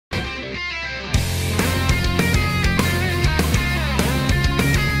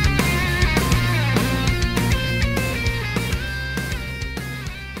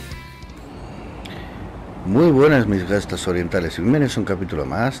Muy buenas mis gastas orientales, y bienvenidos a un capítulo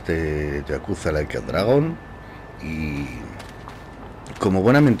más de Yakuza Like a Dragon. Y como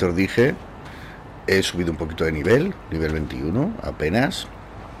buenamente os dije, he subido un poquito de nivel 21 apenas.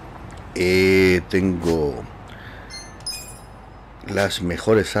 Tengo las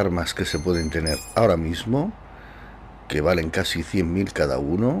mejores armas que se pueden tener ahora mismo, que valen casi 100.000 cada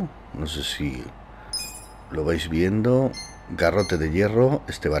uno. No sé si lo vais viendo. Garrote de hierro,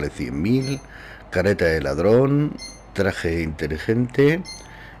 este vale 100.000. Careta de ladrón, traje inteligente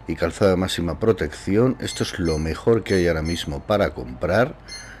y calzado de máxima protección. Esto es lo mejor que hay ahora mismo para comprar.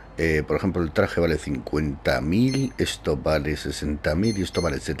 Por ejemplo, el traje vale 50.000, esto vale 60.000 y esto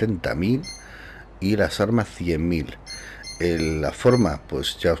vale 70.000. Y las armas 100.000. La forma,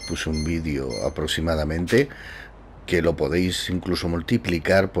 pues ya os puse un vídeo aproximadamente, que lo podéis incluso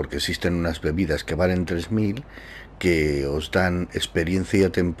multiplicar, porque existen unas bebidas que valen 3.000, que os dan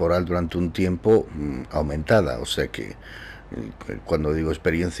experiencia temporal durante un tiempo aumentada. O sea que cuando digo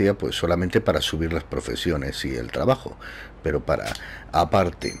experiencia, pues solamente para subir las profesiones y el trabajo, pero para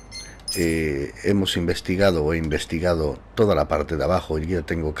aparte. Hemos investigado o he investigado toda la parte de abajo y ya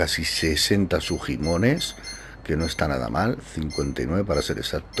tengo casi 60 sujimones, que no está nada mal, 59 para ser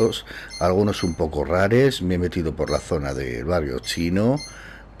exactos, algunos un poco rares. Me he metido por la zona del barrio chino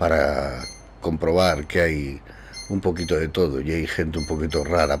para comprobar que hay un poquito de todo y hay gente un poquito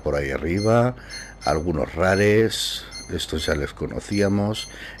rara por ahí arriba, algunos rares. Estos ya les conocíamos,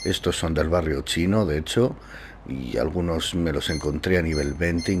 estos son del barrio chino de hecho, y algunos me los encontré a nivel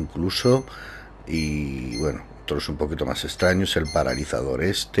 20 incluso. Y bueno, otros un poquito más extraños, el paralizador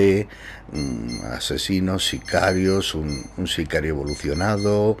asesinos, sicarios, un sicario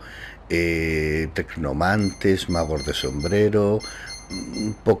evolucionado, tecnomantes, magos de sombrero,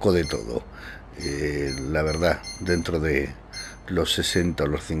 un poco de todo. La verdad, dentro de los 60 o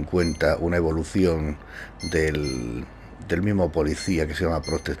los 50, una evolución del mismo policía que se llama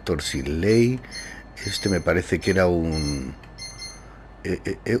Protector sin ley. Este me parece que era un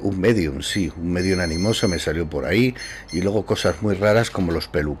medium, sí, un medium animoso me salió por ahí. Y luego cosas muy raras como los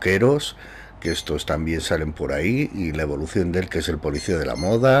peluqueros, que estos también salen por ahí, y la evolución de él, que es el policía de la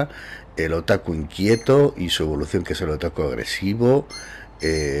moda, el otaku inquieto y su evolución, que es el otaku agresivo.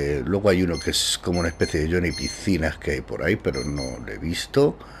 Luego hay uno que es como una especie de Johnny Piscinas que hay por ahí, pero no lo he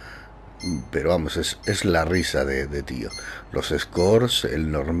visto. Pero vamos, es la risa de tío. Los scores,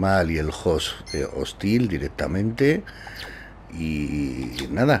 el normal y el host hostil directamente. Y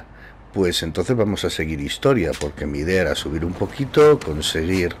nada, pues entonces vamos a seguir historia, porque mi idea era subir un poquito,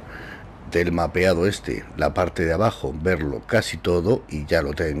 conseguir del mapeado la parte de abajo, verlo casi todo, y ya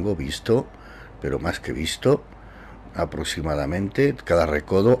lo tengo visto, pero más que visto aproximadamente. Cada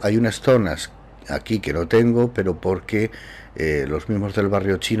recodo, hay unas zonas aquí que no tengo, pero porque los mismos del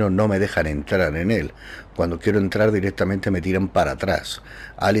barrio chino no me dejan entrar en él. Cuando quiero entrar directamente me tiran para atrás,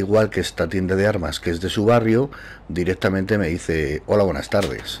 al igual que esta tienda de armas, que es de su barrio, directamente me dice hola, buenas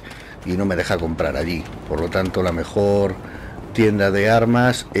tardes, y no me deja comprar allí. Por lo tanto, la mejor tienda de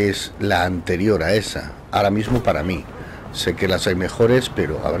armas es la anterior a esa, ahora mismo para mí. Sé que las hay mejores,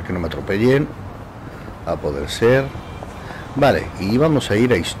 pero a ver que no me atropellen, a poder ser. Vale, y vamos a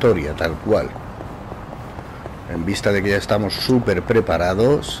ir a historia tal cual, en vista de que ya estamos súper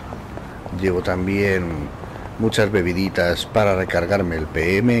preparados. Llevo también muchas bebiditas para recargarme el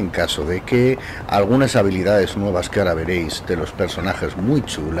PM en caso de que. Algunas habilidades nuevas que ahora veréis de los personajes muy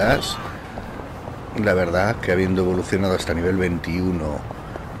chulas. La verdad que habiendo evolucionado hasta nivel 21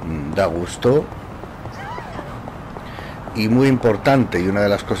 da gusto. Y muy importante, y una de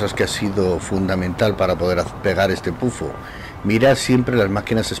las cosas que ha sido fundamental para poder pegar este pufo, mirad siempre las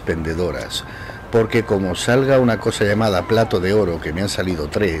máquinas expendedoras, porque como salga una cosa llamada plato de oro, que me han salido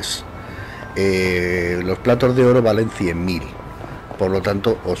 3, los platos de oro valen 100.000, por lo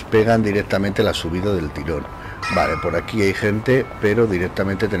tanto os pegan directamente la subida del tirón. Vale, por aquí hay gente, pero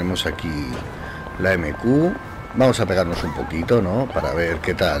directamente tenemos aquí la MQ. Vamos a pegarnos un poquito, ¿no? Para ver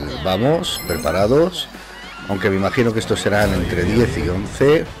qué tal vamos, preparados. Aunque me imagino que estos serán entre 10 y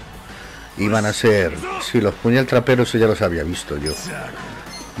 11. Y van a ser... Sí, los puñal traperos ya los había visto yo.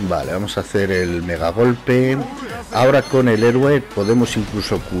 Vale, vamos a hacer el mega golpe. Ahora con el héroe podemos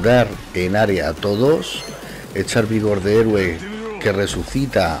incluso curar en área a todos. Echar vigor de héroe que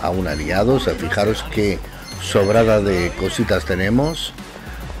resucita a un aliado. O sea, fijaros que sobrada de cositas tenemos.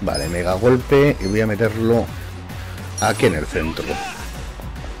 Vale, mega golpe. Y voy a meterlo aquí en el centro.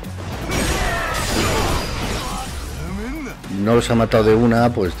 No los ha matado de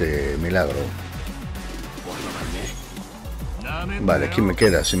una, pues de milagro. Vale, ¿quién me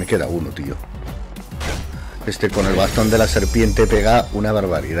queda? Si me queda uno, tío. Este con el bastón de la serpiente pega una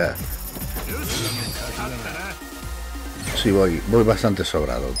barbaridad. sí, voy bastante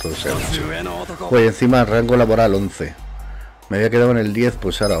sobrado, todo se ha dicho. Pues encima rango laboral 11. Me había quedado en el 10,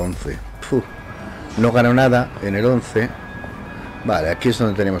 pues ahora 11. Puf, no gano nada en el 11. Vale, aquí es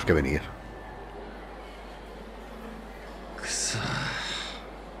donde tenemos que venir.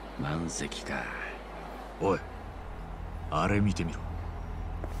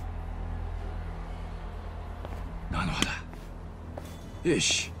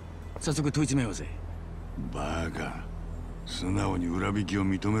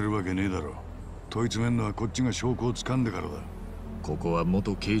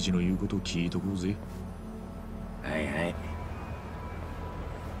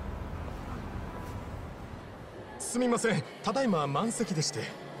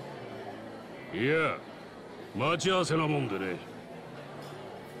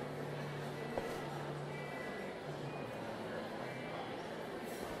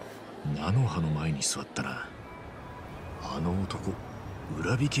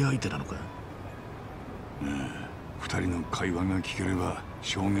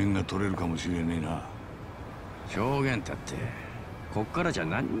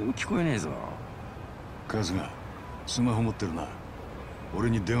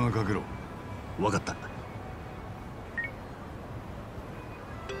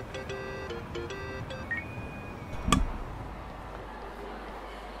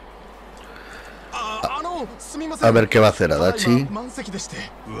 A ver qué va a hacer Adachi.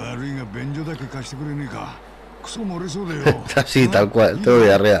 Así, tal cual, tengo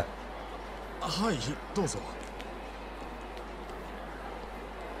diarrea.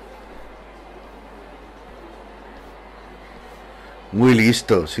 Muy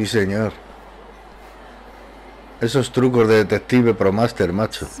listo, sí señor. Esos trucos de detective pro master,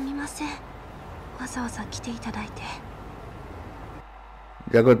 macho.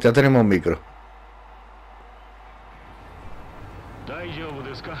 Ya tenemos micro.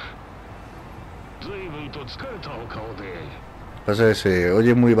 Pasa que se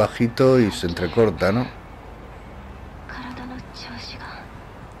oye muy bajito y se entrecorta, ¿no?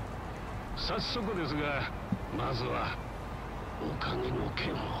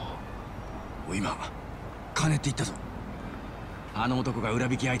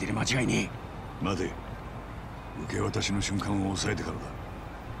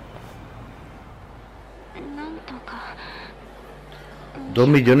 $2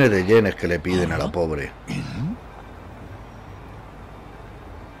 millones de yenes que le piden a la pobre.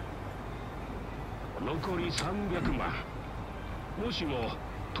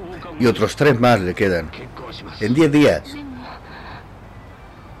 Y otros 3 más le quedan. En 10 días.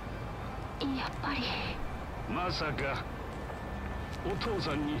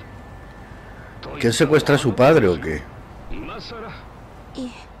 ¿Quién secuestra a su padre o qué?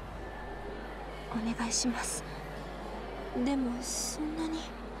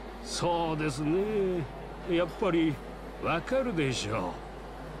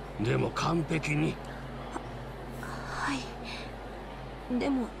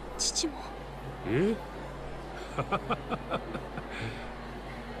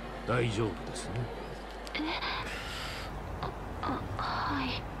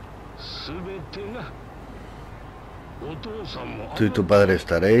 Tú y tu padre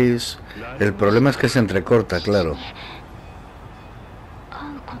estaréis. El problema es que se entrecorta, claro.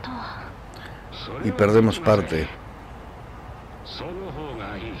 Y perdemos parte.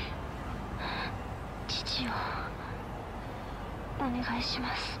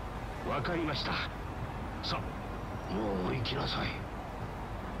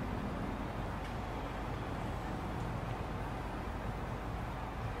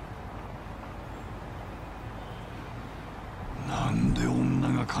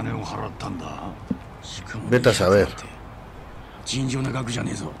 Vete a saber.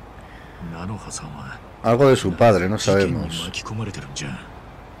 Algo de su padre, no sabemos.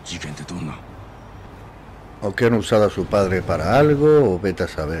 O que han usado a su padre para algo, o vete a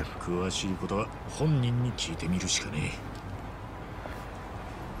saber.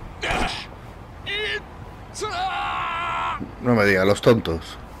 No me diga, los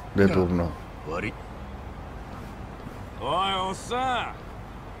tontos de turno.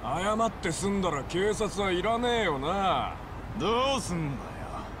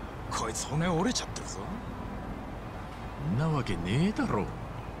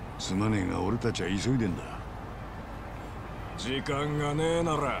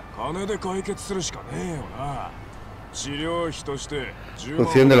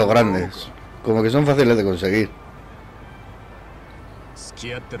 Función de los grandes. Como que son fáciles de conseguir.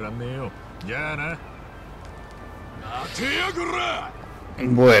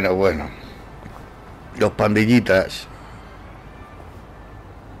 Bueno. Los pandillitas.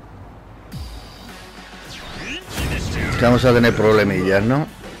 Que vamos a tener problemillas, ¿no?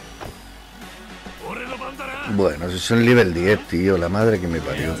 Bueno, si son nivel 10, tío. La madre que me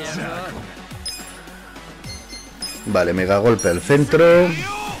parió. Vale, mega golpe al centro.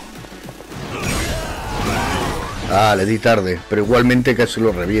 Ah, le di tarde. Pero igualmente casi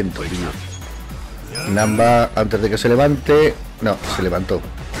lo reviento, tío. Namba, antes de que se levante. No, se levantó.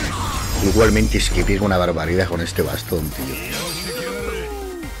 Igualmente es que pega una barbaridad con este bastón, tío.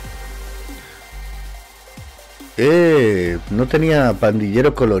 No tenía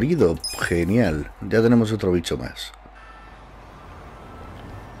pandillero colorido. Genial. Ya tenemos otro bicho más.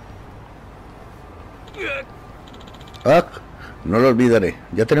 Ah, no lo olvidaré.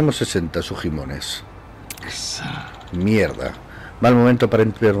 Ya tenemos 60 sujimones. Mierda. Mal momento para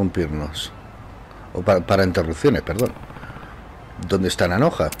interrumpirnos. O para interrupciones, perdón. ¿Dónde está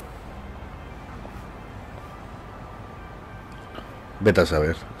Nanoja? Vete a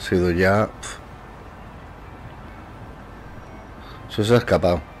saber. Se ha ido ya. Se ha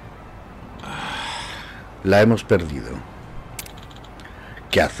escapado. La hemos perdido.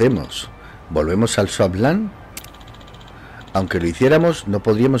 ¿Qué hacemos? ¿Volvemos al Swapland? Aunque lo hiciéramos, no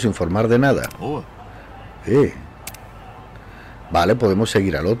podríamos informar de nada. Vale, podemos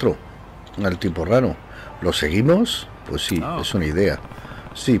seguir al otro. Al tipo raro. ¿Lo seguimos? Pues sí, es una idea.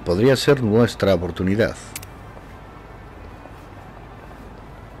 Sí, podría ser nuestra oportunidad.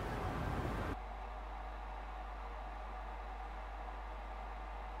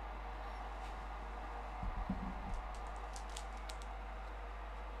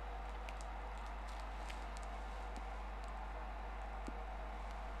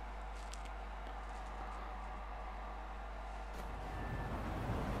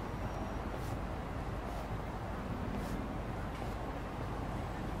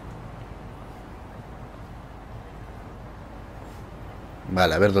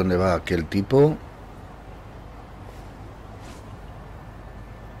 Vale, a ver dónde va aquel tipo.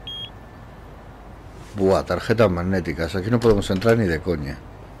 Buah, tarjetas magnéticas. Aquí no podemos entrar ni de coña.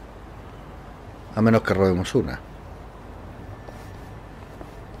 A menos que robemos una.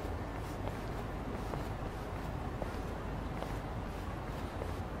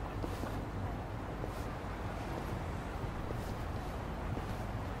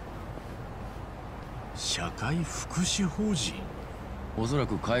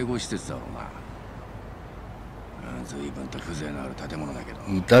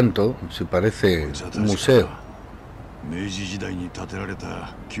 Y tanto, si parece un museo.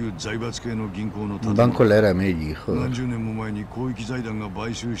 Un banco en la era Meiji, joder.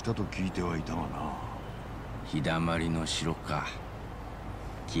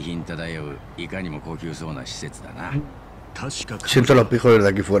 Siento los pijos desde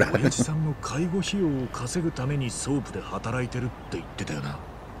aquí fuera.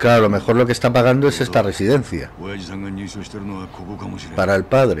 Claro, a lo mejor lo que está pagando es esta residencia. Para el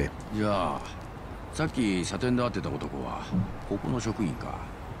padre.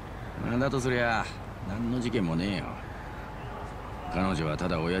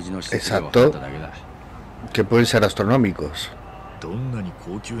 Exacto. Que pueden ser astronómicos.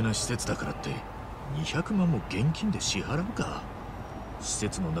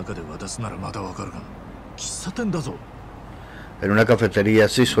 En una cafetería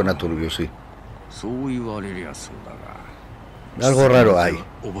sí suena turbio, sí. Algo raro hay.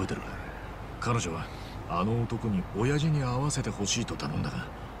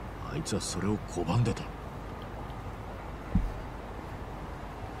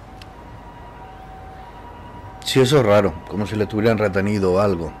 Sí, eso es raro, como si le tuvieran retenido o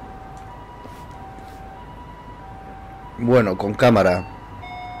algo. Bueno, con cámara.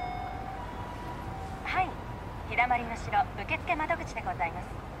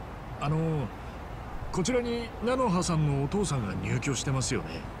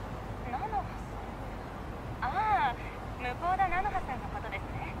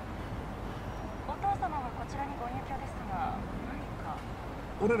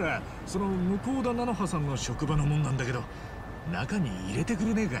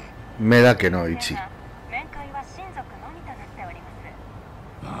 Me da que no, Ichi.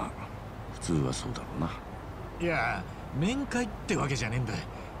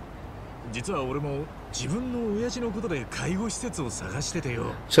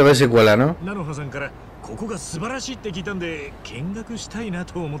 Se ve si cuela, ¿no?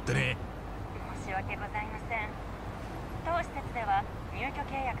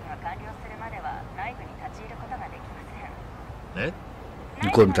 ¿Un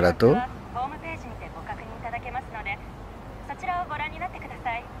contrato?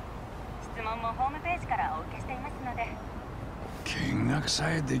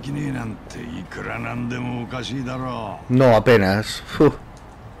 No, apenas. Uf.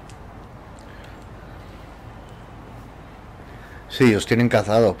 Sí, os tienen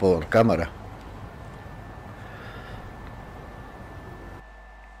cazados por cámara.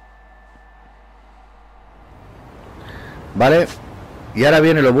 Vale, y ahora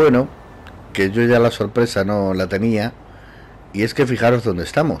viene lo bueno, que yo ya la sorpresa no la tenía, y es que fijaros dónde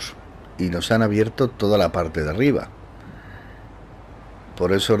estamos, y nos han abierto toda la parte de arriba.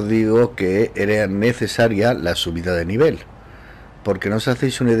 Por eso os digo que era necesaria la subida de nivel, porque no os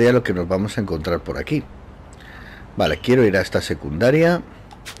hacéis una idea de lo que nos vamos a encontrar por aquí. Vale, quiero ir a esta secundaria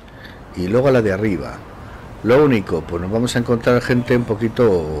y luego a la de arriba. Lo único, pues nos vamos a encontrar gente un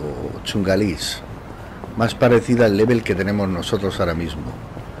poquito chungalís, más parecida al level que tenemos nosotros ahora mismo.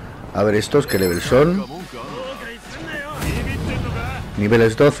 A ver, estos qué level son.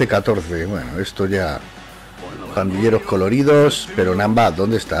 Niveles 12, 14. Bueno, esto ya... Pandilleros coloridos. Pero Namba,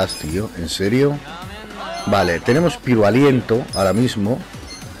 ¿dónde estás, tío? ¿En serio? Vale, tenemos piroaliento ahora mismo,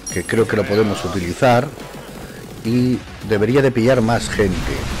 que creo que lo podemos utilizar. Y debería de pillar más gente,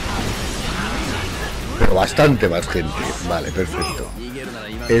 pero bastante más gente. Vale, perfecto.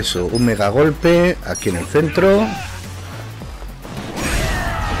 Eso, un mega golpe aquí en el centro.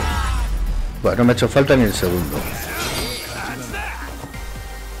 Bueno, no me ha hecho falta ni el segundo.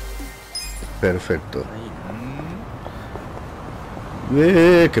 Perfecto.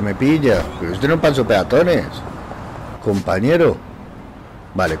 Que me pilla. Pero este no paso peatones, compañero.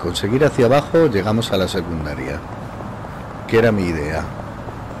 Vale, conseguir hacia abajo. Llegamos a la secundaria, que era mi idea.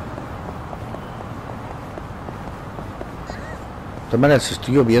 De todas maneras,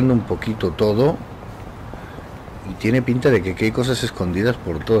 estoy viendo un poquito todo y tiene pinta de que hay cosas escondidas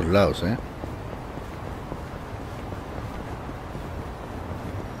por todos lados, ¿eh?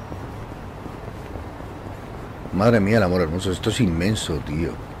 Madre mía, el amor hermoso, esto es inmenso,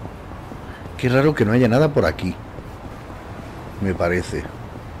 tío. Qué raro que no haya nada por aquí, me parece.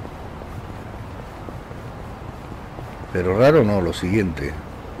 Pero raro no, lo siguiente.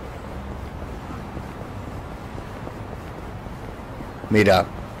 Mira,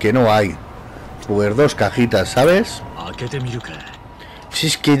 que no hay. Pues dos cajitas, ¿sabes? Si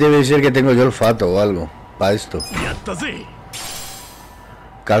es que debe ser que tengo yo olfato o algo para esto.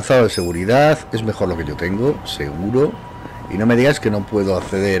 Calzado de seguridad, es mejor lo que yo tengo, seguro. Y no me digas que no puedo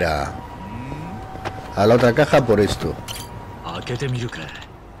acceder a la otra caja por esto.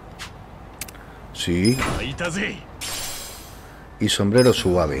 Sí. Y sombrero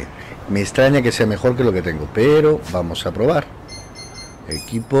suave. Me extraña que sea mejor que lo que tengo, pero vamos a probar.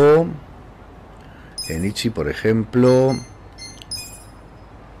 Equipo. Enichi, por ejemplo.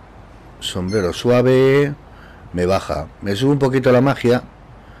 Sombrero suave. Me baja. Me sube un poquito la magia,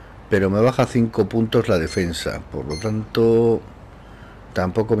 pero me baja 5 puntos la defensa. Por lo tanto,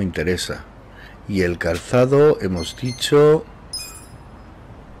 tampoco me interesa. Y el calzado, hemos dicho...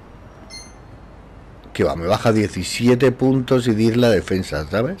 que va, me baja 17 puntos y 10 la defensa,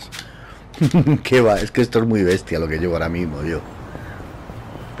 ¿sabes? Que va, es que esto es muy bestia lo que llevo ahora mismo yo.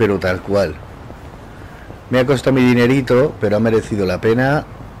 Pero tal cual. Me ha costado mi dinerito, pero ha merecido la pena.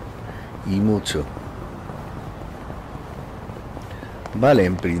 Y mucho. Vale,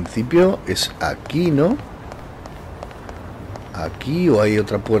 en principio es aquí, ¿no? Aquí, o hay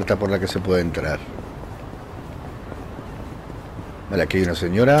otra puerta por la que se puede entrar. Vale, aquí hay una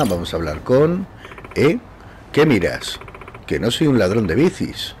señora, vamos a hablar con... ¿Qué miras? Que no soy un ladrón de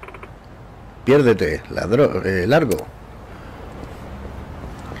bicis. Piérdete, ladrón, largo.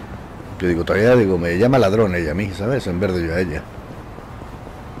 Yo digo, todavía digo, me llama ladrón ella a mí, ¿sabes? En vez de yo a ella.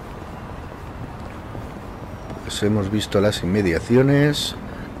 Pues hemos visto las inmediaciones.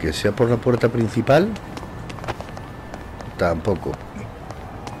 Que sea por la puerta principal. Tampoco.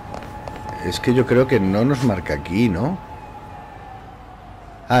 Es que yo creo que no nos marca aquí, ¿no?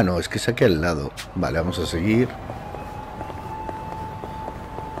 Ah, no, es que es aquí al lado. Vale, vamos a seguir.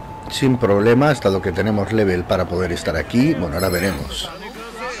 Sin problema, dado que tenemos level para poder estar aquí. Bueno, ahora veremos.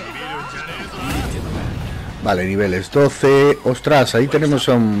 Vale, niveles 12. Ostras, ahí tenemos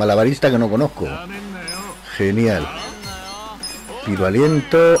a un malabarista que no conozco. Genial.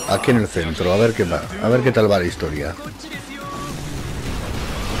 Piroaliento aquí en el centro. A ver qué va. A ver qué tal va la historia.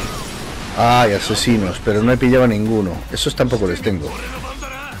 Ay, asesinos, pero no he pillado a ninguno. Esos tampoco les tengo.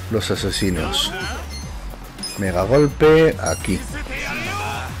 Los asesinos. Mega golpe aquí.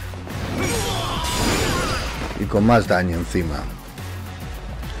 Y con más daño encima.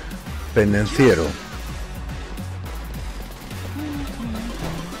 Pendenciero.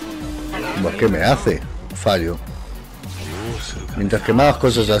 ¿Qué me hace? Fallo. Mientras que más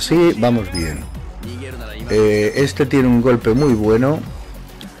cosas así, vamos bien. Este tiene un golpe muy bueno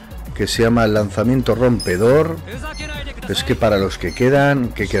que se llama el lanzamiento rompedor. Es que para los que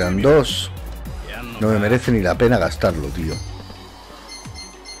quedan 2, no me merece ni la pena gastarlo, tío.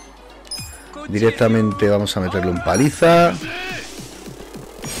 Directamente vamos a meterle un paliza.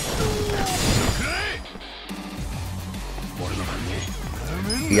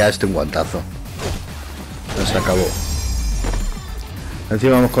 Y a este un guantazo. Ya se acabó.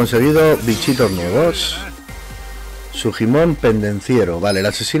 Encima hemos conseguido bichitos nuevos. Sujimón pendenciero. Vale, el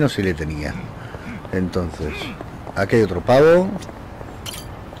asesino sí le tenía. Entonces, aquí hay otro pavo.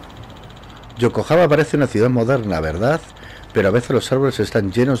 Yokohama parece una ciudad moderna, ¿verdad? Pero a veces los árboles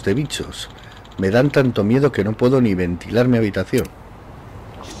están llenos de bichos. Me dan tanto miedo que no puedo ni ventilar mi habitación.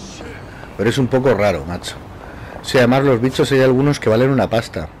 Pero es un poco raro, macho. Sí, además los bichos hay algunos que valen una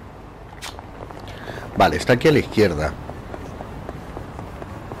pasta. Vale, está aquí a la izquierda.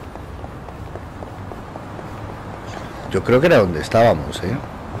 Yo creo que era donde estábamos, ¿eh?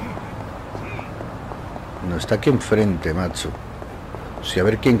 No, está aquí enfrente, macho. Sí, a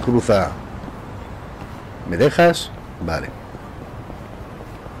ver quién cruza. ¿Me dejas? Vale.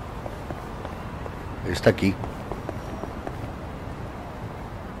 Está aquí.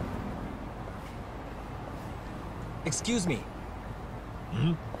 Excuse me.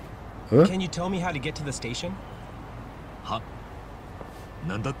 ¿Eh? Can you tell me how to get to the station?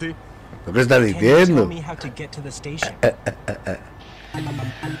 ¿Lo que está Can you tell diciendo? me how to get to the station?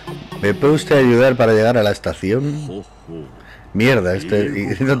 ¿Me puede usted ayudar para llegar a la estación? Mierda,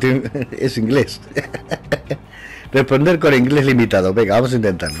 no tiene- es inglés. Responder con inglés limitado. Venga, vamos a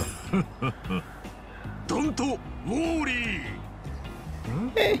intentarlo. tonto, Mori.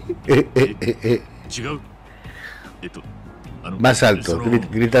 Más alto,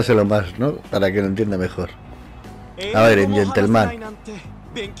 grítaselo más, ¿no? Para que lo entienda mejor. A ver, en gentleman.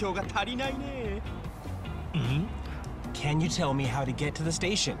 Can you tell me how to get to the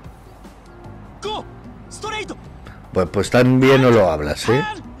station? Go! Straight! Pues tan bien no lo hablas, ¿eh?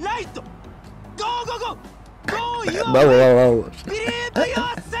 Right! Go, go, go! Go, you Vamos, vamos, vamos. believe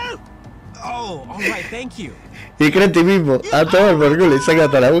yourself! Oh, alright, thank you. Y cree en ti mismo. A todos por culo y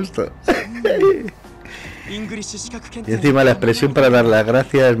sácate a gusto. English 資格検 Y encima la expresión para dar las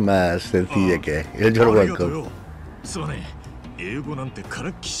gracias es más sencilla que el you're welcome. そうね、英語なんてから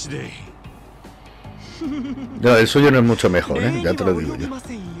っきしで。 No, el suyo no es mucho mejor, ¿eh? Ya te lo digo yo.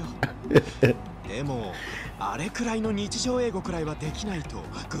 でもあれくらいの日常英語くらいはできないと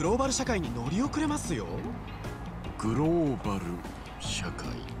グローバル社会に乗り遅れますよ。グローバル社会。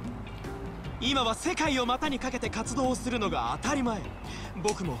今は世界を股にかけて活動をするのが当たり前。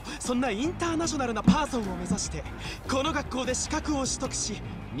僕もそんなインターナショナルなパーソンを目指してこの学校で資格を取得し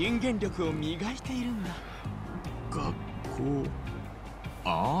人間力を磨いているんだ。学校。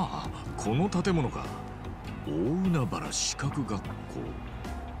ああ、この建物か。大海原資格学校。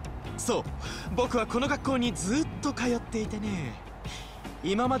そう、僕はこの学校にずっと通っていてね。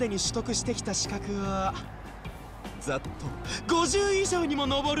今までに取得してきた資格はざっと50以上にも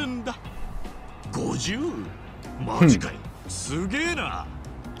上るんだ。50？マジかい。すげえな。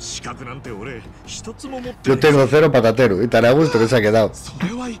資格なんて俺一つも持ってない。 Yo tengo 0 patatero y tan a gusto que se ha quedado. そ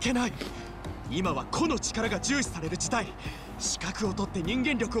れはいけない。今は個の力が重視される時代。資格を取って人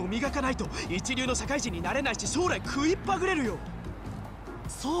間力を磨かないと一流の社会人になれないし将来食いっぱぐれるよ。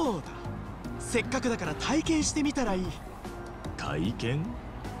そうだ、せっかくだから体験してみたらいい。体験？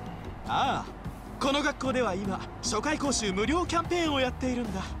ああ、この学校では今初回講習無料キャンペーンをやっているん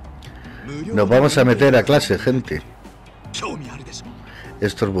だ。無料 Nos vamos a meter a clase, gente. 興味あるでしょ。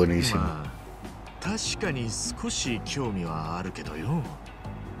 Esto es buenísimo. まあ、確かに少し興味はあるけどよ。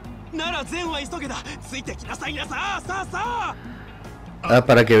なら善は急げだ。ついてきなさいな。さあさあさあ。 Ah,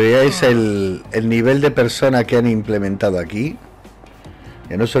 para que veáis el nivel de persona que han implementado aquí.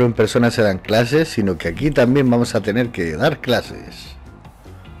 Que no solo en persona se dan clases, sino que aquí también vamos a tener que dar clases.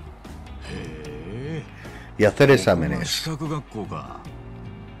 へえ。 Y hacer 資 exámenes. 格学校か。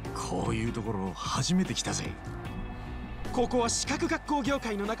こういうところ初めて来たぜ。ここは資格学校業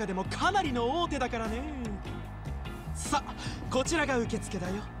界の中でもかなりの大手だからね。さあ、こちらが受付だ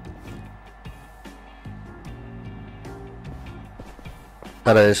よ。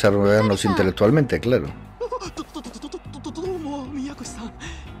 Para desarrollarnos intelectualmente, claro. どうも、宮越さん。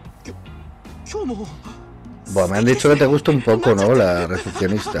今日も。 Bueno, me han dicho que te gusta un poco, ¿no? La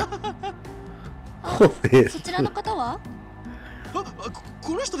recepcionista. Joder. そちらの方は？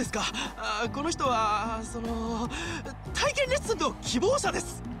この人ですか。この人は体験レッスンの希望者で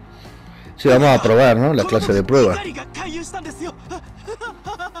す。 Sí, vamos a probar, ¿no? La clase de prueba. 二人が勧誘したんですよ。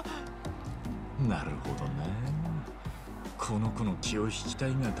なるほどな。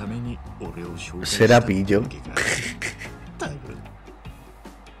Será pillo.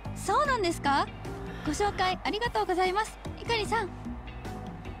 そうなんですか。ご紹介ありがとうございます、いかりさん。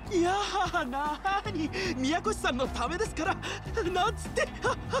いやーなーに宮越さんのためですからなんつって。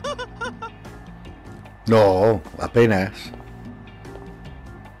No, apenas.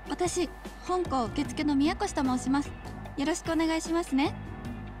 私、本校受付の宮越と申します。よろしくお願いしますね。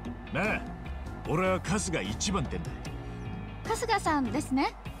なあ、俺は春日一番店だ。春日さんです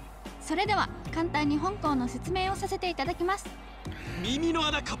ね。それでは簡単に本校の説明をさせていただきます。耳の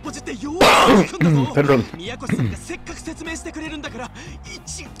穴かっぽじってよーく聞くんだぞ。 Perdón. 宮越さんがせっかく説明してくれるんだから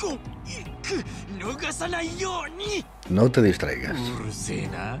一言一句逃さないように。 No te distraigas. うるせえ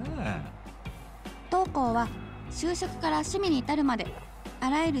な。当校は就職から趣味に至るまであ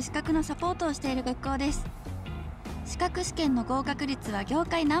らゆる資格のサポートをしている学校です。資格試験の合格率は業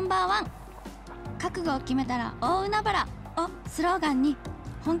界ナンバーワン。覚悟を決めたら大海原をスローガンに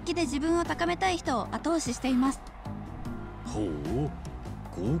本気で自分を高めたい人を後押ししています。ほう、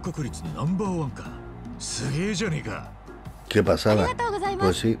合格率ナンバーワンか。すげえじゃねえか。 ¿Qué あり pasada? がとうございま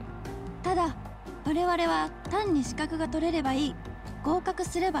Pues す。 sí. ただ我々は単に資格が取れればいい、合格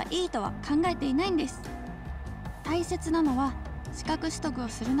すればいいとは考えていないんです。大切なのは資格取得を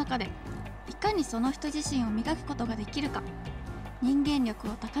する中でいかにその人自身を磨くことができるか、人間力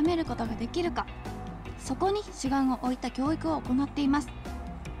を高めることができるか、そこに主眼を置いた教育を行っています。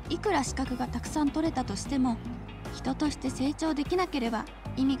いくら資格がたくさん取れたとしても人として成長できなければ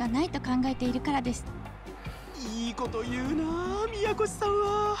意味がないと考えているからです。いいこと言うな宮越さん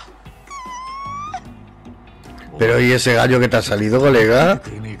は。 Pero ¿y ese gallo que te ha salido, colega?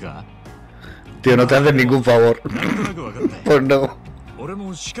 くれねえか。 Tío, no te haces ningún favor. なんとなく分かったよ。 Pues no. 俺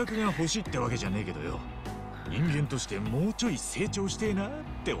も資格が欲しいってわけじゃねえけどよ、人間としてもうちょい成長してえなっ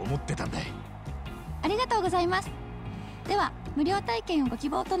て思ってたんだい。ありがとうございます。では無料体験をご希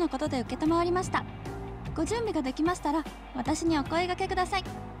望とのことで承りました。ご準備ができましたら私にお声掛けください。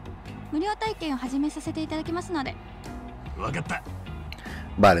無料体験を始めさせていただきますので。分かった。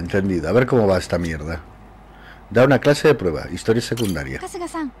 Vale, entendido. A ver cómo va esta mierda. Da una clase de prueba, historia secundaria. 春日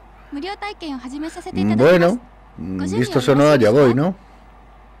さん、無料体験を始めさせていただきます。 Bueno, vistos o no, allá voy, ¿no?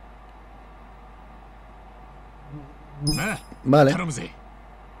 なあ、 Vale. 頼むぜ。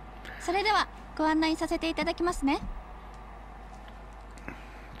それではご案内させていただきますね。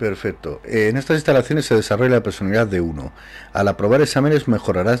 Perfecto. En estas instalaciones se desarrolla la personalidad de uno. Al aprobar exámenes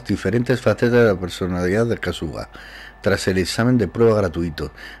mejorarás diferentes facetas de la personalidad del Kasuga. Tras el examen de prueba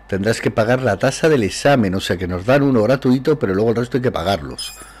gratuito, tendrás que pagar la tasa del examen, o sea que nos dan uno gratuito, pero luego el resto hay que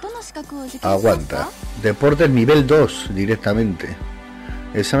pagarlos. どの資格を受験しますか？ Aguanta. Deportes nivel 2 directamente.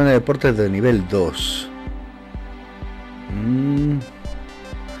 Examen de deportes de nivel 2.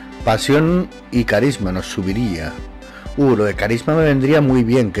 Pasión y carisma nos subiría. Lo de carisma me vendría muy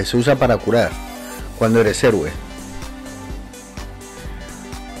bien, que se usa para curar cuando eres héroe.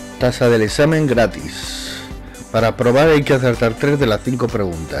 Tasa del examen gratis. Para probar hay que acertar 3 de las 5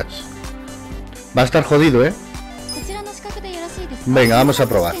 preguntas. Va a estar jodido, ¿eh? こちらの資格でよろしいですか？ Venga, vamos a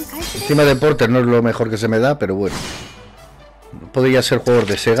probar. Encima deportes no es lo mejor que se me da, pero bueno. Podría ser jugador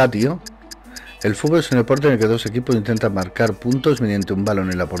de Sega, tío. El fútbol es un deporte en el que dos equipos intentan marcar puntos mediante un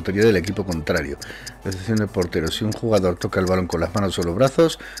balón en la portería del equipo contrario. Excepción del portero. Si un jugador toca el balón con las manos o los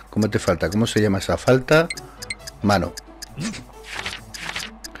brazos, comete falta. ¿Cómo se llama esa falta? Mano.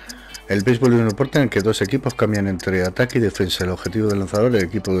 El béisbol es un deporte en el que dos equipos cambian entre ataque y defensa. El objetivo del lanzador del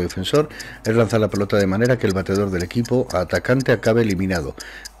equipo defensor es lanzar la pelota de manera que el bateador del equipo atacante acabe eliminado.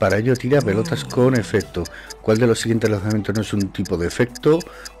 Para ello tira pelotas con efecto. ¿Cuál de los siguientes lanzamientos no es un tipo de efecto?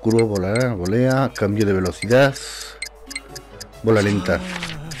 Curvo, volea, cambio de velocidad, bola lenta.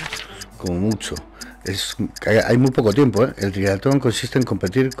 Como mucho. Hay muy poco tiempo, ¿eh? El triatlón consiste en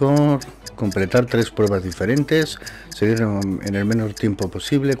completar 3 pruebas diferentes, seguir en el menor tiempo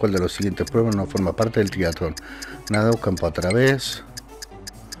posible. ¿Cuál de los siguientes pruebas no forma parte del triatlón? Nado, campo a través.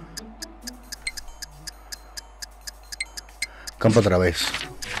 Campo a través.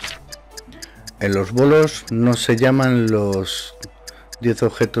 En los bolos no se llaman los 10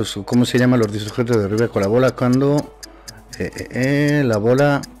 objetos. ¿Cómo se llaman los 10 objetos de arriba con la bola cuando la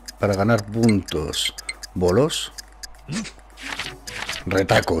bola para ganar puntos? ¿Bolos?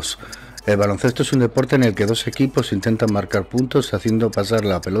 Retacos. El baloncesto es un deporte en el que dos equipos intentan marcar puntos haciendo pasar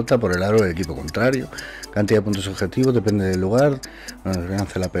la pelota por el aro del equipo contrario. Cantidad de puntos objetivos depende del lugar.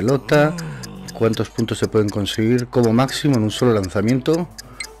 Lanza la pelota. ¿Cuántos puntos se pueden conseguir como máximo en un solo lanzamiento?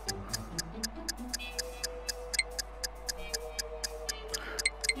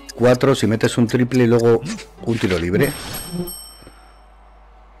 Cuatro si metes un triple y luego un tiro libre.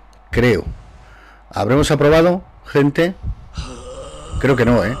 Creo. ¿Habremos aprobado, gente? Creo que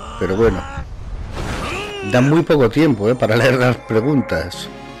no, pero bueno. Da muy poco tiempo, para leer las preguntas.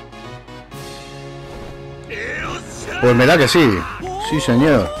 Pues me da que sí. Sí,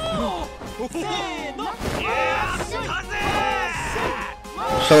 señor.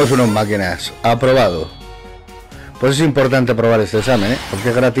 Somos unos máquinas. Aprobado. Pues es importante aprobar este examen, porque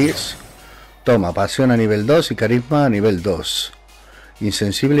es gratis. Toma, pasión a nivel 2 y carisma a nivel 2.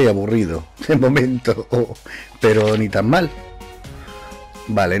 Insensible y aburrido. De momento. Pero ni tan mal.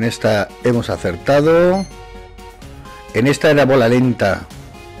 Vale, en esta hemos acertado. En esta era bola lenta.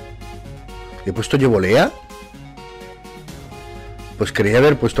 ¿He puesto yo volea? Pues quería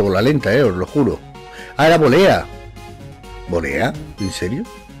haber puesto bola lenta, os lo juro. Ah, era volea. ¿Volea? ¿En serio?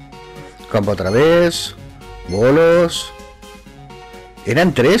 Campo otra vez. Bolos.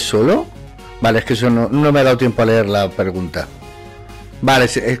 ¿Eran 3 solo? Vale, es que eso no me ha dado tiempo a leer la pregunta. Vale,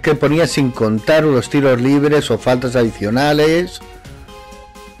 es que ponía sin contar los tiros libres o faltas adicionales.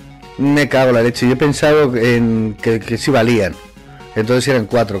 Me cago en la leche. Yo he pensado en que sí valían. Entonces eran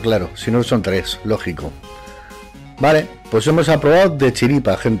 4, claro. Si no son 3, lógico. Vale, pues hemos aprobado de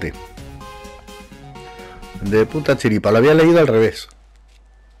chiripa, gente. De puta chiripa. Lo había leído al revés.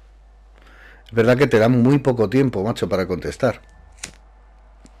 Es verdad que te dan muy poco tiempo, macho, para contestar.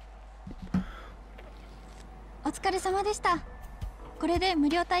 お疲れ様でした。これで無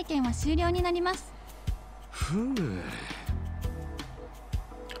料体験は終了になります。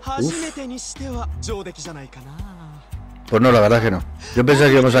初めてにしては上出来じゃないかな。 Pues no, la verdad que no. Yo pensaba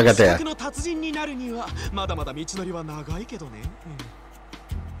que íbamos a catear. 資格の達人になるにはまだまだ道のりは長いけどね。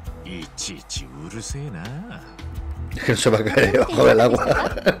いちいちうるせえな。 Que no se va a caer debajo del agua.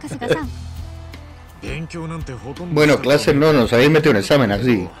 春日さん。 勉強なんてほとんど Bueno, clases no, nos habéis metido un examen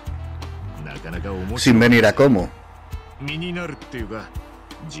así. なかなか面白い Sin venir a cómo. 身になるっていうか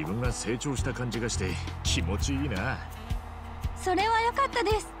自分が成長した感じがして気持ちいいな。それは良かったで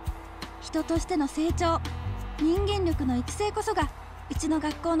す。人としての成長、人間力の育成こそがうちの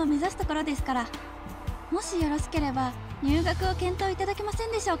学校の目指すところですから、もしよろしければ入学を検討いただけませ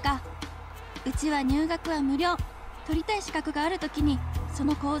んでしょうか。うちは入学は無料。取りたい資格があるときにそ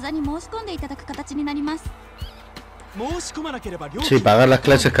の講座に申し込んでいただく形になります。 Sí, pagar las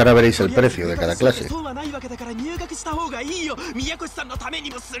clases, que ahora veréis el precio de cada clase. そうはないわけだから入学した方がいいよ。宮越さんのため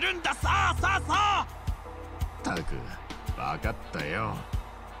にもするんだ。さあさあさあ。たく、わかったよ。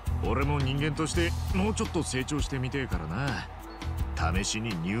俺も人間としてもうちょっと成長してみてえからな。試し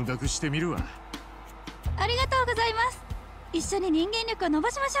に入学してみるわ。ありがとうございます。一緒に人間力を伸ば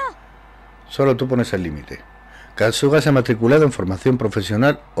しましょう。 Solo tú pones el límite. Katsuga se ha matriculado en formación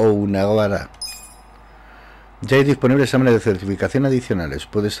profesional o Unagara. Ya hay disponibles exámenes de certificación adicionales.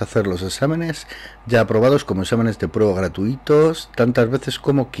 Puedes hacer los exámenes ya aprobados como exámenes de prueba gratuitos tantas veces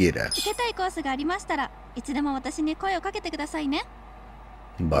como quieras.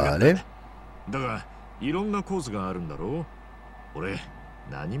 Vale. だが、いろんなコースがあるんだろう。俺、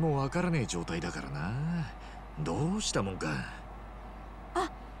何もわからねえ状態だからな。どうしたもんか。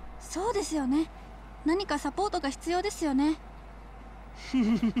あ、そうですよね。何かサポートが必要ですよね。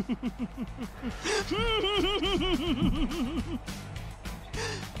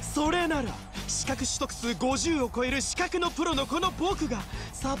 それなら資格取得数50を超える資格のプロのこの僕が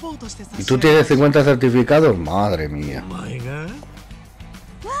サポートしてさ。 ¿Y tú tienes 50 certificados? Madre mía. お前が？わ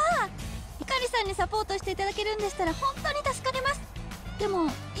あ、いかりさんにサポートしていただけるんでしたら本当に助かります。でもいいん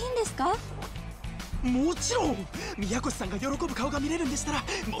ですか？ もちろん宮越さんが喜ぶ顔が見れるんでしたら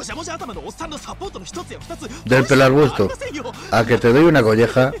もじゃもじゃ頭のおっさんのサポートの一つや二つ Del pelo al busto. A que te doy una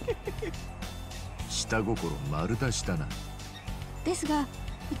colleja. 下心丸出しだな。ですが、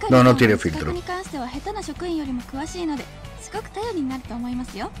 No, no tiene filtro. に関しては下手な職員よりも詳しいのですごく頼りになると思いま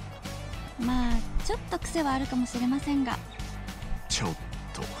すよ。まあちょっと癖はあるかもしれませんが。ちょっ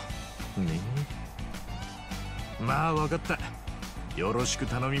とね。まあわかった。よろしく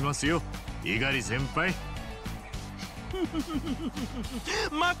頼みますよ。 猪狩先輩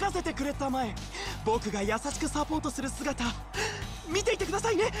任せてくれたまえ。僕が優しくサポートする姿見ていてくださ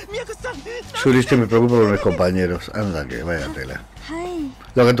いね、宮越さん。 Suriste, me preocupo por mis compañeros. Anda, que vaya tela.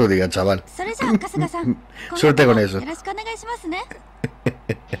 Lo que tú digas, chaval. Suerte con eso.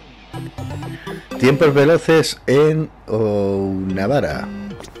 Tiempos veloces en Onavara.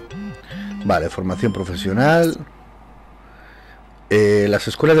 Vale, formación profesional. Las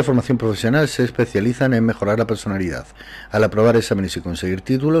escuelas de formación profesional se especializan en mejorar la personalidad. Al aprobar exámenes y conseguir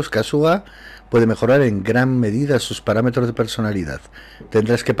títulos, Kasuga puede mejorar en gran medida sus parámetros de personalidad.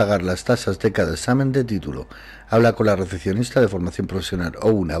 Tendrás que pagar las tasas de cada examen de título. Habla con la recepcionista de formación profesional o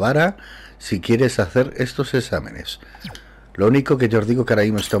una vara si quieres hacer estos exámenes. Lo único que yo os digo que ahora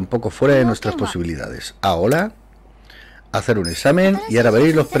mismo está un poco fuera de nuestras posibilidades. Ah, hola. hacer un examen y ahora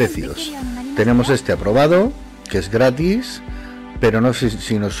veréis los precios. Tenemos este aprobado, que es gratis, pero no sé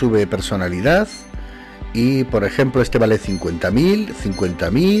si nos sube personalidad. Y por ejemplo este vale 50.000,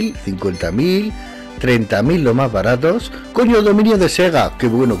 50.000, 50.000, 30.000 los más baratos. Coño, dominio de Sega, qué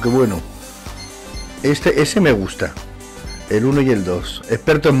bueno, qué bueno. Ese me gusta. El 1 y el 2.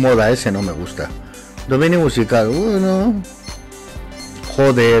 Experto en moda, ese no me gusta. Dominio musical, bueno.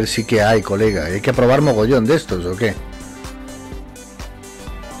 Joder, sí que hay, colega. ¿Hay que aprobar mogollón de estos o qué?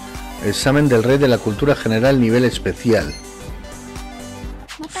 Examen del rey de la cultura general nivel especial.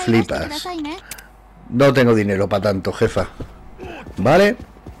 Flipas. No tengo dinero para tanto, jefa. Vale.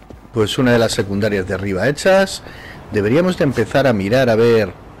 Pues una de las secundarias de arriba hechas. Deberíamos de empezar a mirar a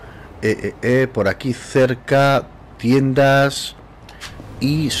ver por aquí cerca tiendas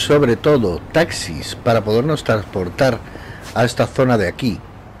y sobre todo taxis para podernos transportar a esta zona de aquí.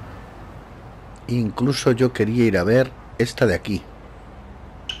 Incluso yo quería ir a ver esta de aquí.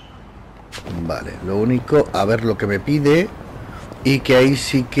 Vale, lo único, a ver lo que me pide. Y que ahí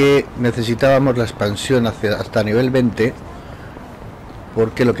sí que necesitábamos la expansión hasta nivel 20.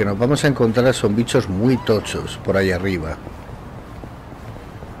 Porque lo que nos vamos a encontrar son bichos muy tochos por ahí arriba.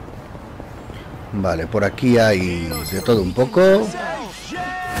 Vale, por aquí hay de todo un poco.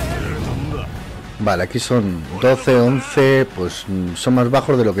 Vale, aquí son 12, 11. Pues son más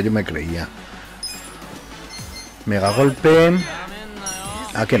bajos de lo que yo me creía. Mega golpe.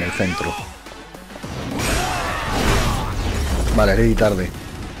 Aquí en el centro. Vale, leí tarde.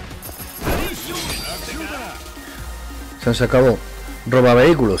 Se acabó. Roba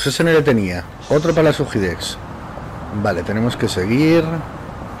vehículos, ese no le tenía. Otro para la Sujidex. Vale, tenemos que seguir.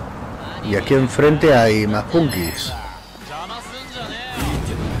 Y aquí enfrente hay más punkis.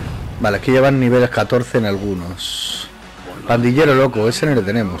 Vale, aquí llevan niveles 14 en algunos. Pandillero loco, ese no le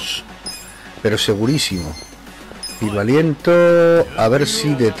tenemos. Pero segurísimo. Y aliento. A ver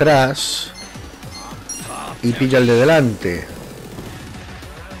si detrás. Y pilla el de delante.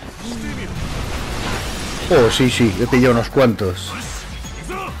 Oh, sí, sí, he pillado unos cuantos.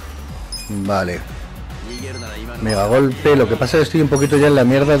 Vale. Mega golpe. Lo que pasa es que estoy un poquito ya en la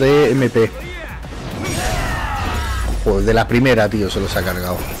mierda de MP. Joder, de la primera, tío, se los ha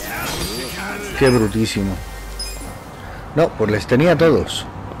cargado. Qué brutísimo. No, pues les tenía todos.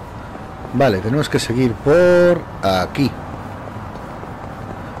 Vale, tenemos que seguir por aquí.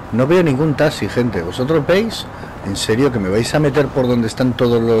 No veo ningún taxi, gente. ¿Vosotros veis? ¿En serio que me vais a meter por donde están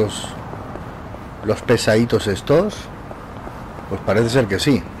todos los pesaditos estos? Pues parece ser que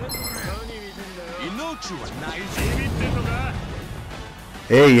sí.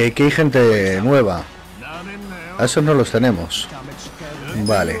 ¡Ey! Aquí hay gente nueva. A esos no los tenemos.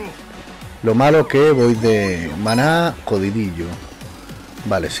 Vale. Lo malo que voy de maná jodidillo.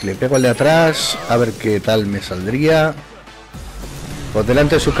 Vale, si le pego al de atrás, a ver qué tal me saldría. Por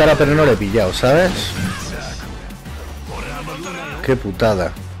delante de su cara, pero no le he pillado, ¿sabes? Qué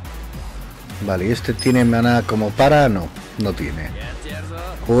putada. Vale, ¿y este tiene maná como para? No, no tiene.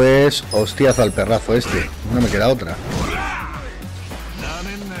 Pues hostiazo al perrazo este. No me queda otra.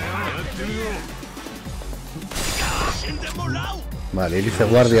 Vale, le hice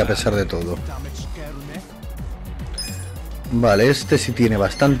guardia a pesar de todo. Vale, este sí tiene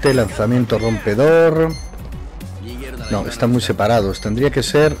bastante. Lanzamiento rompedor. No, están muy separados. Tendría que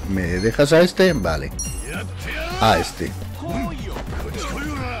ser... ¿Me dejas a este? Vale. A este.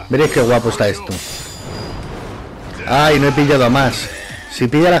 Veréis qué guapo está esto. Ay, no he pillado a más. Si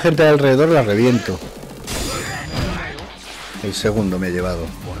pilla a la gente de alrededor, la reviento. El segundo me he llevado.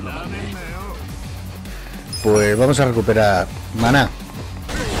 Pues vamos a recuperar maná.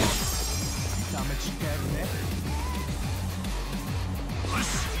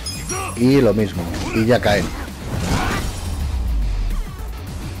 Y lo mismo. Y ya caen.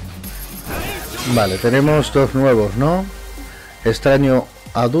 Vale, tenemos dos nuevos, ¿no? Extraño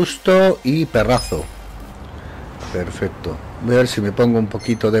adusto y perrazo. Perfecto. Voy a ver si me pongo un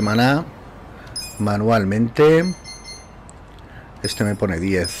poquito de maná manualmente. Este me pone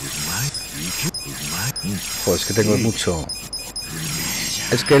 10. Joder, es que tengo mucho.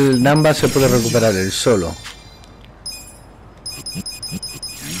 Es que el Namba se puede recuperar él solo.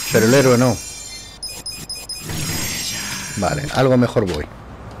 Pero el héroe no. Vale, algo mejor voy.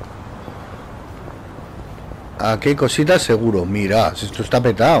 Aquí hay cositas seguro. Mira, esto está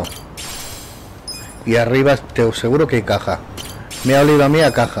petado. Y arriba te aseguro que hay caja. Me ha olido a mí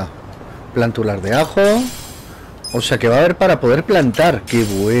a caja. Plantular de ajo. O sea que va a haber para poder plantar. Qué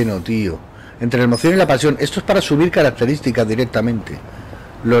bueno, tío. Entre la emoción y la pasión. Esto es para subir características directamente.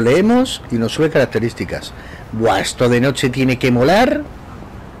 Lo leemos y nos sube características. Buah, esto de noche tiene que molar.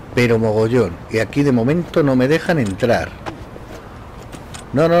 Pero mogollón. Y aquí de momento no me dejan entrar.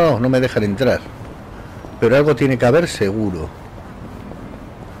 No me dejan entrar. Pero algo tiene que haber seguro.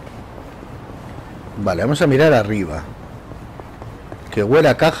 Vale, vamos a mirar arriba. Que huele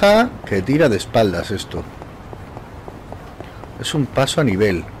a caja que tira de espaldas esto. Es un paso a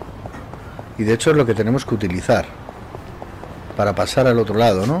nivel. Y de hecho es lo que tenemos que utilizar para pasar al otro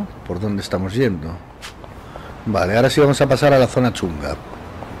lado, ¿no? Por donde estamos yendo. Vale, ahora sí vamos a pasar a la zona chunga.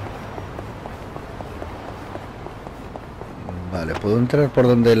 Vale, ¿puedo entrar por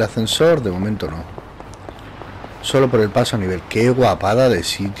donde el ascensor? De momento no. Solo por el paso a nivel. Qué guapada de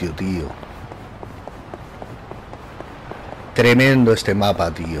sitio, tío. Tremendo este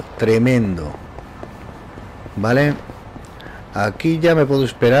mapa, tío. Tremendo. Vale. Aquí ya me puedo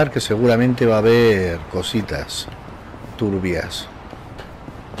esperar que seguramente va a haber cositas turbias.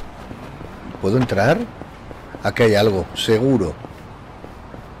 ¿Puedo entrar? Aquí hay algo, seguro.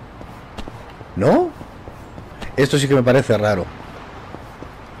 ¿No? Esto sí que me parece raro.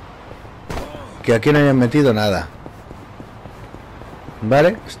 Que aquí no hayan metido nada.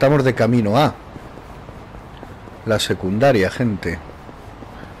 Vale, estamos de camino a la secundaria, gente.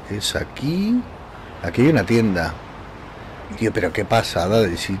 Es aquí. Aquí hay una tienda. Tío, pero qué pasada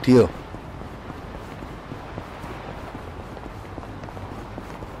del sitio.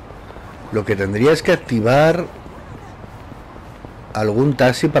 Lo que tendría es que activar algún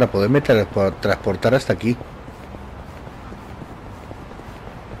taxi para poderme transportar hasta aquí.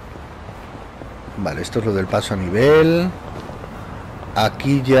 Vale, esto es lo del paso a nivel.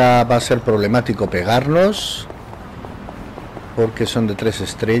 Aquí ya va a ser problemático pegarnos, porque son de 3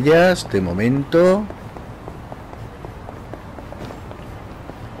 estrellas de momento.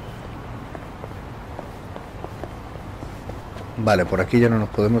 Vale, por aquí ya no nos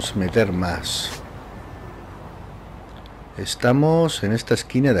podemos meter más. Estamos en esta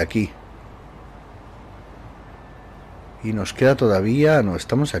esquina de aquí. Y nos queda todavía... No,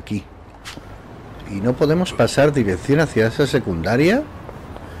 estamos aquí. Y no podemos pasar dirección hacia esa secundaria.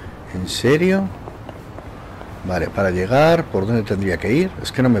 ¿En serio? Vale, para llegar, ¿por dónde tendría que ir?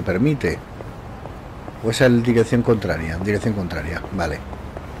 Es que no me permite. ¿O esa es dirección contraria? Dirección contraria, vale.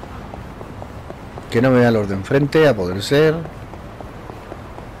 Que no me vean los de enfrente, a poder ser.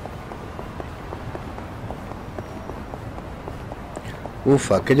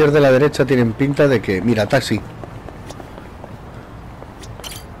 Uf, aquellos de la derecha tienen pinta de que... Mira, taxi.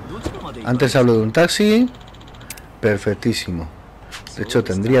 Antes hablo de un taxi. Perfectísimo. De hecho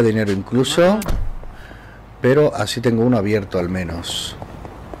tendría dinero incluso, pero así tengo uno abierto al menos.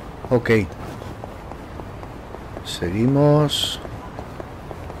 Ok. Seguimos.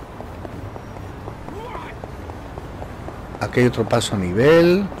 Aquí hay otro paso a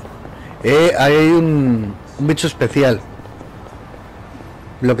nivel. Ahí hay un bicho especial.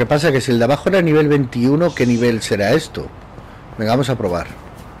 Lo que pasa es que si el de abajo era nivel 21, ¿qué nivel será esto? Venga, vamos a probar.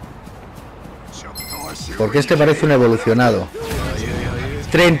 Porque este parece un evolucionado.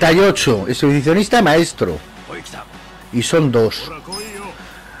 38, expedicionista maestro. Y son 2.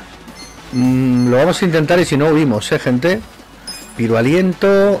 Lo vamos a intentar y si no huimos, gente. Piro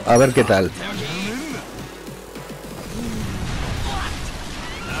aliento, a ver qué tal.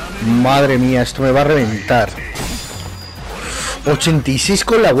 Madre mía, esto me va a reventar. 86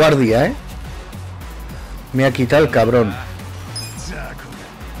 con la guardia, me ha quitado el cabrón.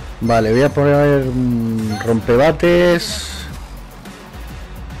 Vale, voy a poner rompebates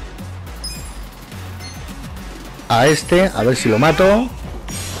a este, a ver si lo mato.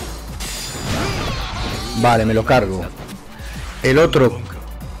 Vale, me lo cargo. El otro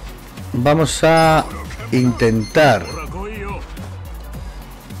vamos a intentar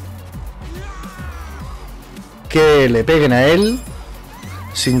que le peguen a él.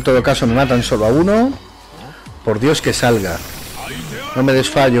 Si en todo caso me matan solo a uno. Por Dios que salga. No me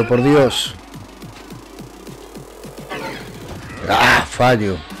desfallo, por Dios. ¡Ah!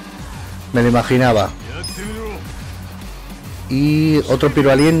 Fallo. Me lo imaginaba. Y otro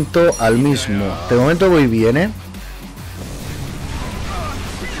piro aliento al mismo. De momento voy bien,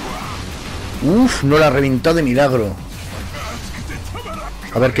 Uf, no la ha reventado de milagro.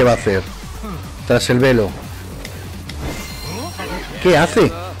 A ver qué va a hacer. Tras el velo. ¿Qué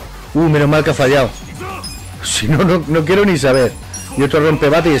hace? Menos mal que ha fallado. Si no, no quiero ni saber. Y otro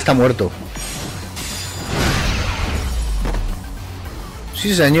rompebate y está muerto.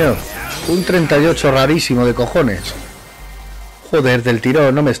 Sí, señor. Un 38 rarísimo de cojones. Joder, del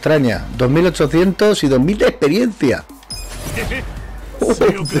tirón, no me extraña. 2800 y 2000 de experiencia.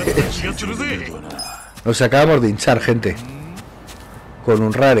 Joder. Nos acabamos de hinchar, gente. Con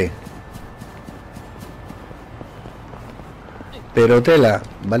un rare. Pero tela.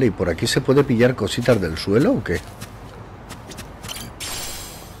 Vale, ¿y por aquí se puede pillar cositas del suelo o qué?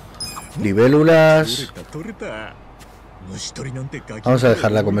 Libélulas. Vamos a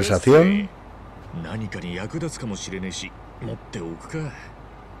dejar la conversación.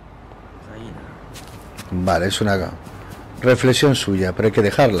 Vale, es una reflexión suya, pero hay que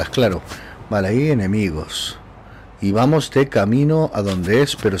dejarlas, claro. Vale, ahí enemigos. Y vamos de camino a donde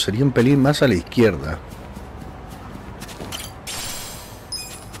es, pero sería un pelín más a la izquierda.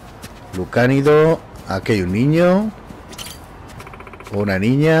 Lucánido. Aquí hay un niño. O una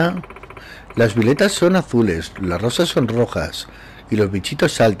niña. Las violetas son azules, las rosas son rojas. Y los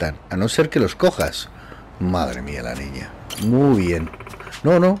bichitos saltan, a no ser que los cojas. Madre mía, la niña. Muy bien.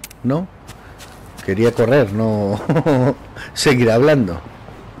 No. Quería correr, no seguir hablando.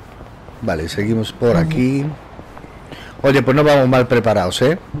 Vale, seguimos por aquí. Oye, pues no vamos mal preparados,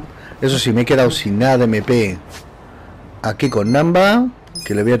 ¿eh? Eso sí, me he quedado sin nada de MP aquí con Namba,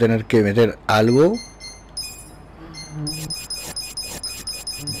 que le voy a tener que meter algo.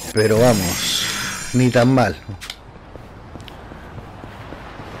 Pero vamos, ni tan mal.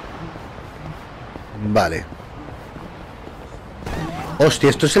 Vale. Hostia,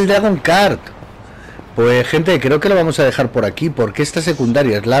 esto es el Dragon Kart. Pues gente, creo que lo vamos a dejar por aquí, porque esta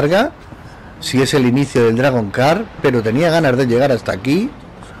secundaria es larga. Sí, es el inicio del Dragon Kart, pero tenía ganas de llegar hasta aquí.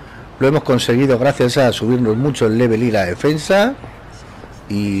 Lo hemos conseguido gracias a subirnos mucho el level y la defensa.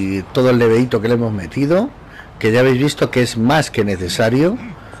 Y todo el levelito que le hemos metido, que ya habéis visto que es más que necesario.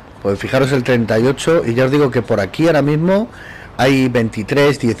 Pues fijaros el 38, y ya os digo que por aquí ahora mismo hay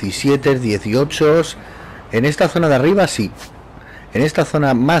 23, 17, 18. En esta zona de arriba sí. En esta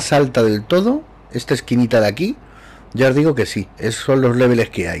zona más alta del todo, esta esquinita de aquí, ya os digo que sí, esos son los levels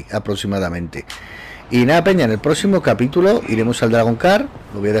que hay aproximadamente. Y nada, peña, en el próximo capítulo iremos al Dragon Kart,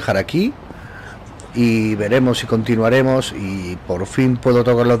 lo voy a dejar aquí, y veremos si continuaremos y por fin puedo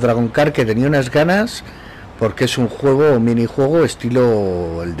tocar los Dragon Kart, que tenía unas ganas, porque es un juego, un minijuego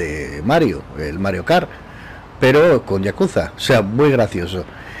estilo el de Mario, el Mario Kart, pero con Yakuza, o sea, muy gracioso.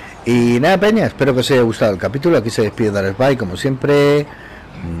 Y nada, peña, espero que os haya gustado el capítulo. Aquí se despide Darth Bye, como siempre.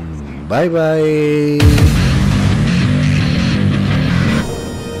 Bye bye.